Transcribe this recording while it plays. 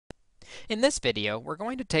In this video, we're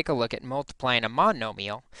going to take a look at multiplying a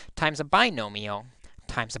monomial times a binomial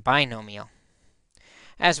times a binomial.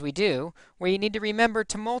 As we do, we need to remember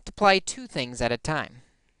to multiply two things at a time.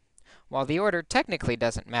 While the order technically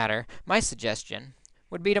doesn't matter, my suggestion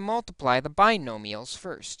would be to multiply the binomials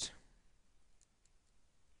first.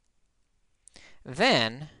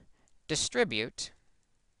 Then, distribute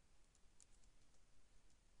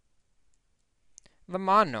the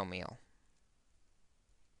monomial.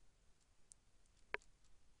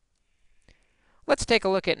 Let's take a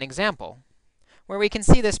look at an example where we can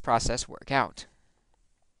see this process work out.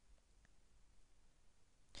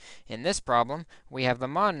 In this problem, we have the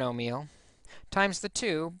monomial times the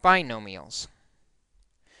two binomials.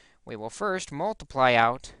 We will first multiply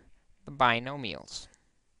out the binomials.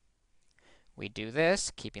 We do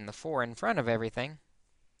this, keeping the 4 in front of everything,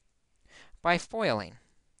 by FOILing.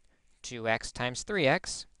 2x times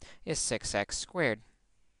 3x is 6x squared.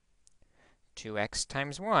 2x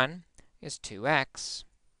times 1 is 2x.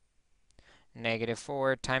 Negative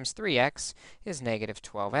 4 times 3x is negative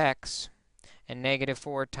 12x. And negative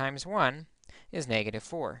 4 times 1 is negative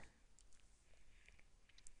 4.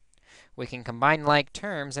 We can combine like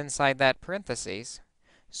terms inside that parentheses.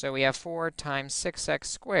 So we have 4 times 6x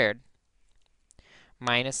squared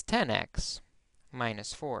minus 10x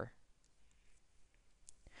minus 4.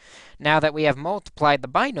 Now that we have multiplied the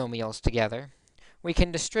binomials together, we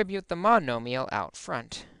can distribute the monomial out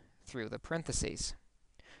front through the parentheses.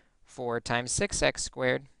 4 times 6x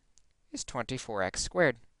squared is 24x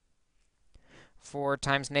squared. 4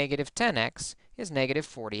 times negative 10x is negative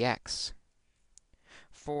 40x.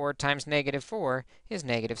 4 times negative 4 is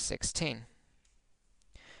negative 16.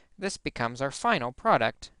 This becomes our final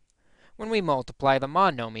product when we multiply the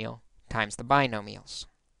monomial times the binomials.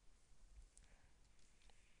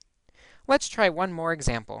 Let's try one more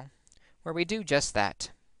example where we do just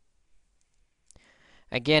that.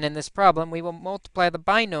 Again, in this problem, we will multiply the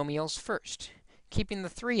binomials first, keeping the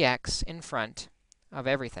 3x in front of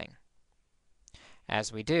everything.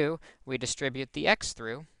 As we do, we distribute the x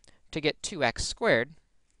through to get 2x squared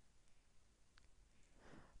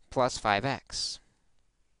plus 5x.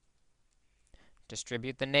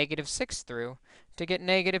 Distribute the negative 6 through to get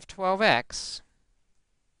negative 12x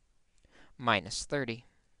minus 30.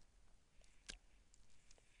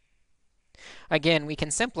 Again, we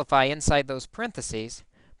can simplify inside those parentheses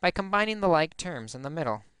by combining the like terms in the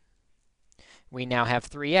middle. We now have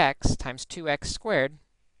 3x times 2x squared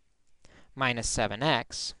minus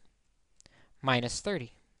 7x minus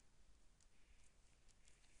 30.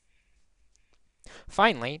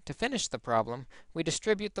 Finally, to finish the problem, we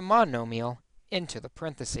distribute the monomial into the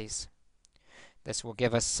parentheses. This will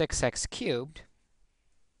give us 6x cubed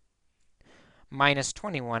minus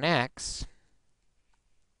 21x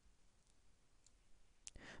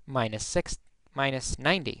minus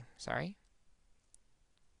 90,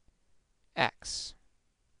 x.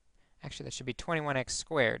 Actually, that should be 21x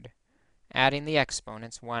squared, adding the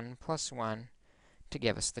exponents 1 plus 1 to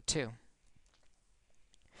give us the 2.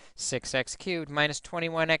 6x cubed minus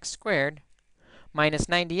 21x squared minus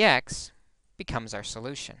 90x becomes our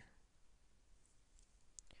solution.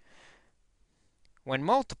 When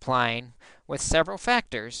multiplying with several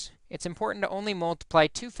factors, it's important to only multiply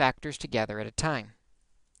two factors together at a time.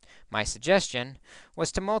 My suggestion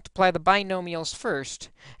was to multiply the binomials first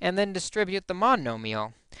and then distribute the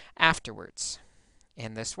monomial afterwards.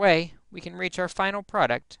 In this way, we can reach our final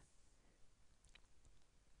product